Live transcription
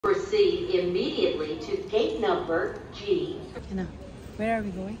proceed immediately to gate number G. Anna, where are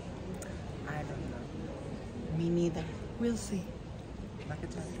we going? I don't know. Me neither. We'll see. Like a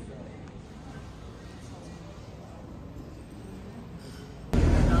time.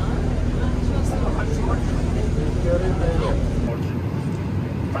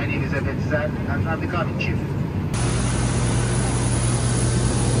 My name is Efet and I'm the guarding chief.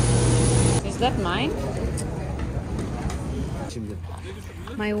 Is that mine?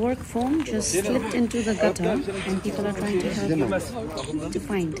 My work phone just slipped into the gutter and people are trying to help me to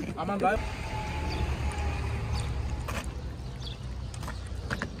find it.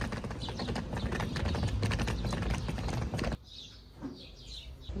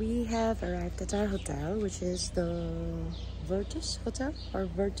 We have arrived at our hotel, which is the Virtus Hotel or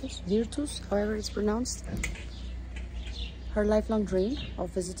Virtus, however it's pronounced. Her lifelong dream of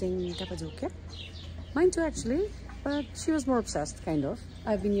visiting Cappadocia. Mine too, actually, but she was more obsessed, kind of.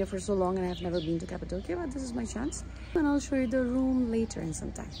 I've been here for so long and I've never been to Cappadocia, but this is my chance. And I'll show you the room later in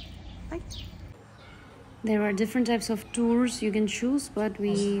some time. Bye. There are different types of tours you can choose, but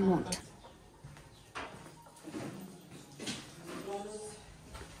we won't.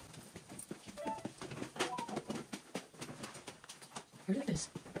 Here it is.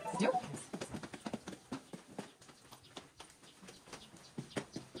 Yep.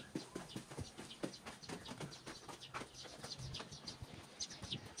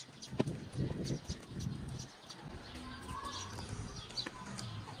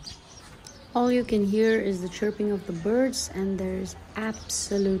 All you can hear is the chirping of the birds, and there's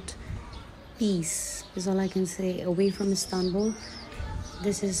absolute peace, is all I can say. Away from Istanbul,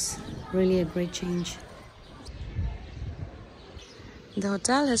 this is really a great change. The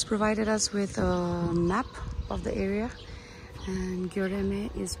hotel has provided us with a map of the area, and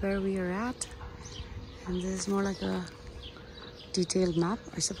Göreme is where we are at. And this is more like a detailed map,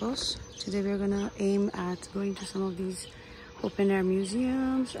 I suppose. Today we're gonna aim at going to some of these open-air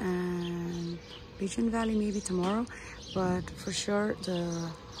museums and Pigeon Valley maybe tomorrow, but for sure the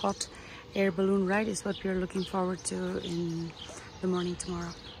hot air balloon ride is what we're looking forward to in the morning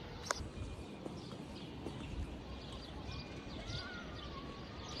tomorrow.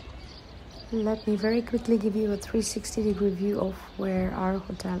 Let me very quickly give you a 360-degree view of where our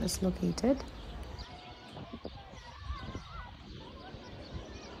hotel is located.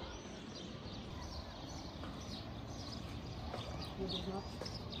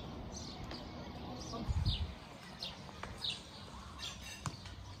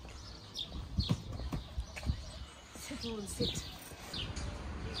 Sit.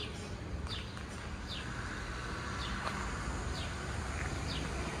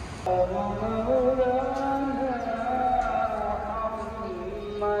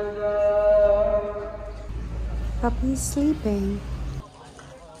 Puppy's sleeping.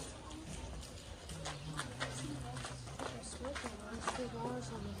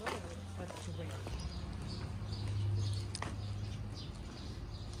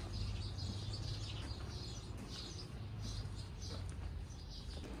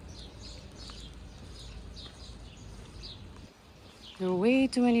 There are way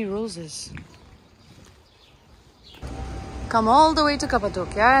too many roses. Come all the way to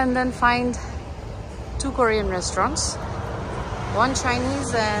Cappadocia and then find 2 Korean restaurants, 1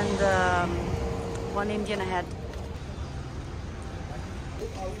 Chinese and 1 Indian ahead.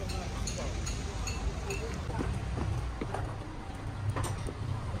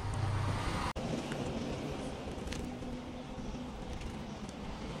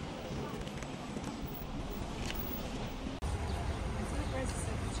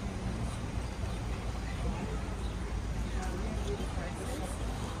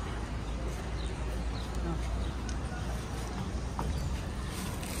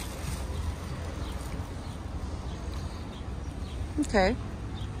 Okay.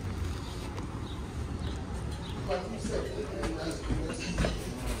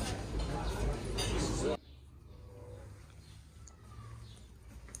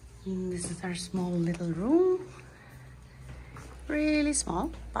 This is our small little room. Really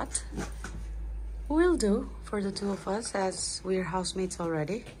small, but will do for the 2 of us as we're housemates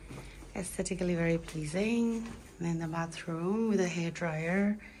already. Aesthetically very pleasing. And then the bathroom with a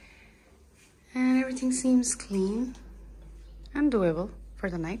hairdryer. And everything seems clean and doable for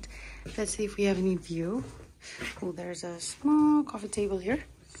the night. Let's see if we have any view. Oh, there's a small coffee table here.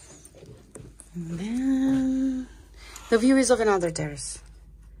 And then the view is of another terrace.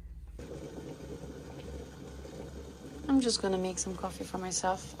 I'm just gonna make some coffee for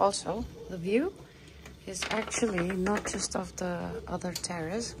myself. Also, the view is actually not just of the other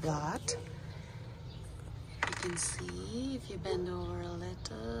terrace, but you can see if you bend over a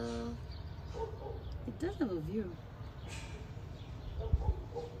little. does have a view.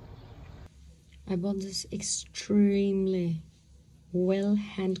 I bought this extremely well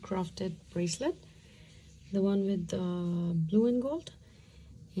handcrafted bracelet, the one with blue and gold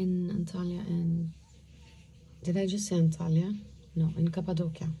in Antalya, and did I just say Antalya? No, in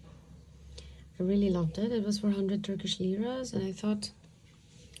Cappadocia. I really loved it. It was for 100 Turkish liras, and I thought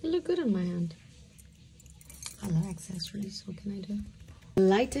it looked good in my hand. I love accessories. What can I do? The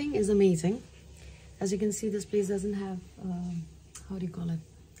lighting is amazing. As you can see, this place doesn't have how do you call it,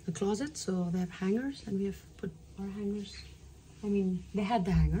 a closet, so they have hangers, and we have put our hangers. I mean, they had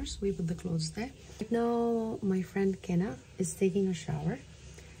the hangers, we put the clothes there. Right now my friend Kenna is taking a shower.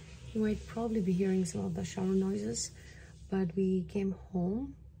 You might probably be hearing some of the shower noises, but we came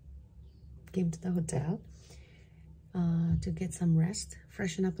to the hotel to get some rest,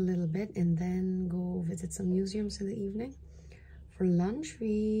 freshen up a little bit, and then go visit some museums in the evening. For lunch,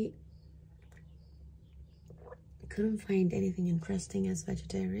 we couldn't find anything interesting as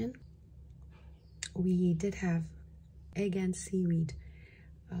vegetarian. We did have egg and seaweed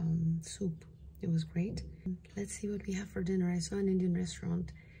soup. It was great. Let's see what we have for dinner. I saw an Indian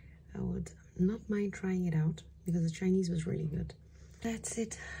restaurant. I would not mind trying it out because the Chinese was really good. That's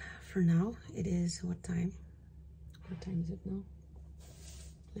it for now. It is what time? What time is it now?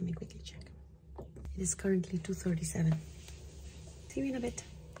 Let me quickly check. It is currently 2:37. See you in a bit.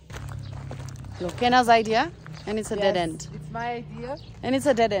 Look, Kenna's idea, and it's a dead end. It's my idea. And it's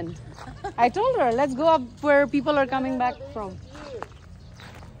a dead end. I told her, let's go up where people are coming back from.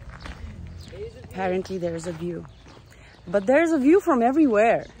 Apparently there's a view. But there's a view from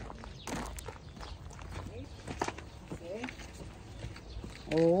everywhere.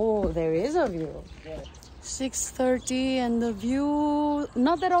 Oh, there is a view. 6:30 and the view,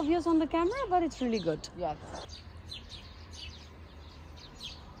 not that obvious on the camera, but it's really good. Yes.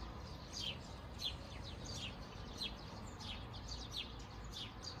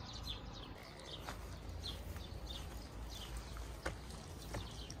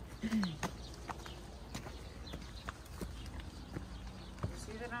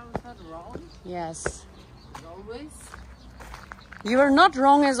 I was not wrong. Yes. As always. You are not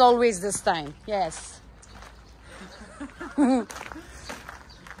wrong as always this time. Yes.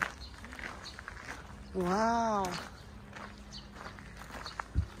 Wow.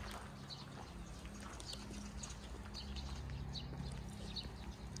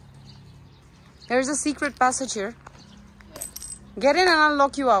 There's a secret passage here. Yes. Get in and I'll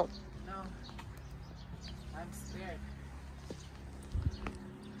lock you out. No. I'm scared.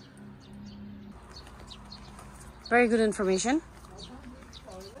 Very good information.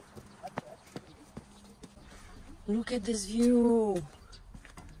 Look at this view.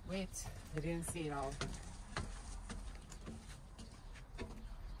 Wait, I didn't see it all.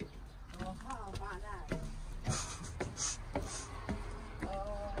 Oh, how about that?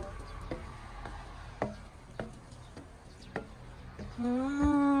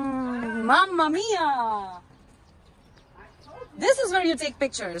 Mamma mia! This is where you take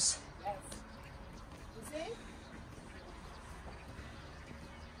pictures. Yes. You see?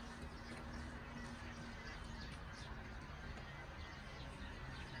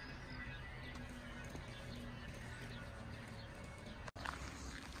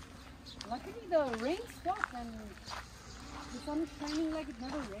 Luckily the rain stopped and the sun is shining like it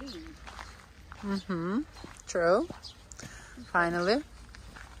never rained. Mm-hmm. True. Finally.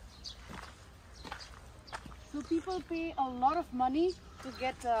 So people pay a lot of money to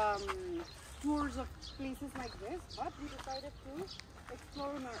get tours of places like this, but we decided to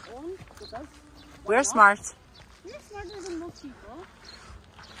explore on our own because why We're not? smart. We're smarter than most people.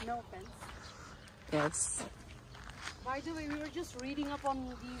 No offense. Yes. By the way, we were just reading up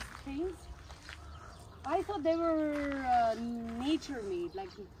on these things. I thought they were nature-made, like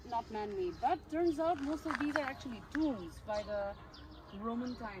not man-made, but turns out most of these are actually tombs by the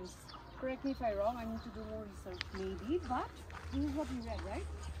Roman times. Correct me if I'm wrong, I need to do more research maybe, but this is what we read, right?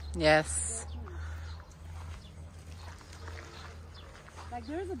 Yes. Like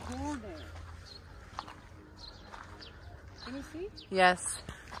there's a door there. Can you see? Yes.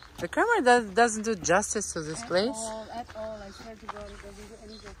 The camera doesn't do justice to this place. At all. I swear to God, it doesn't do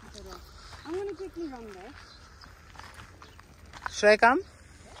any justice at all. I'm gonna quickly run there. Should I come?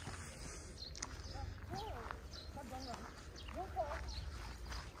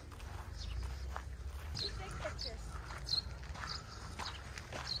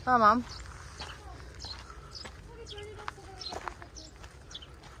 Tamam.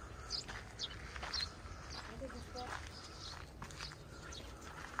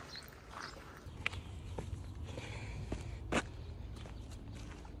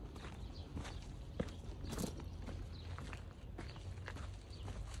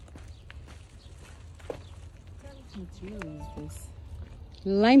 material is this?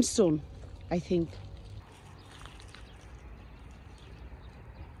 Limestone, I think.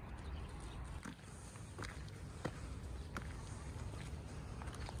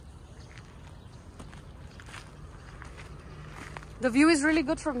 The view is really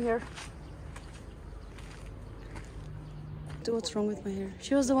good from here. What's wrong with my hair?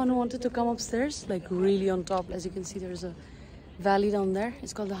 She was the one who wanted to come upstairs, like really on top. As you can see, there's a valley down there.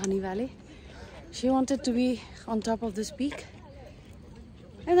 It's called the Honey Valley. She wanted to be on top of this peak.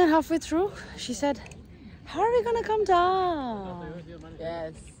 And then halfway through, she said, how are we gonna come down?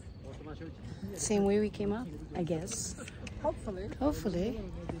 Yes. Same way we came up, I guess. Hopefully. Hopefully.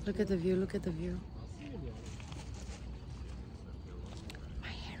 Look at the view, look at the view. My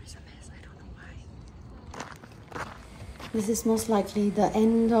hair is a mess, I don't know why. This is most likely the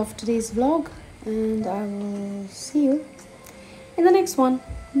end of today's vlog, and I will see you in the next one.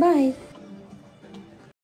 Bye.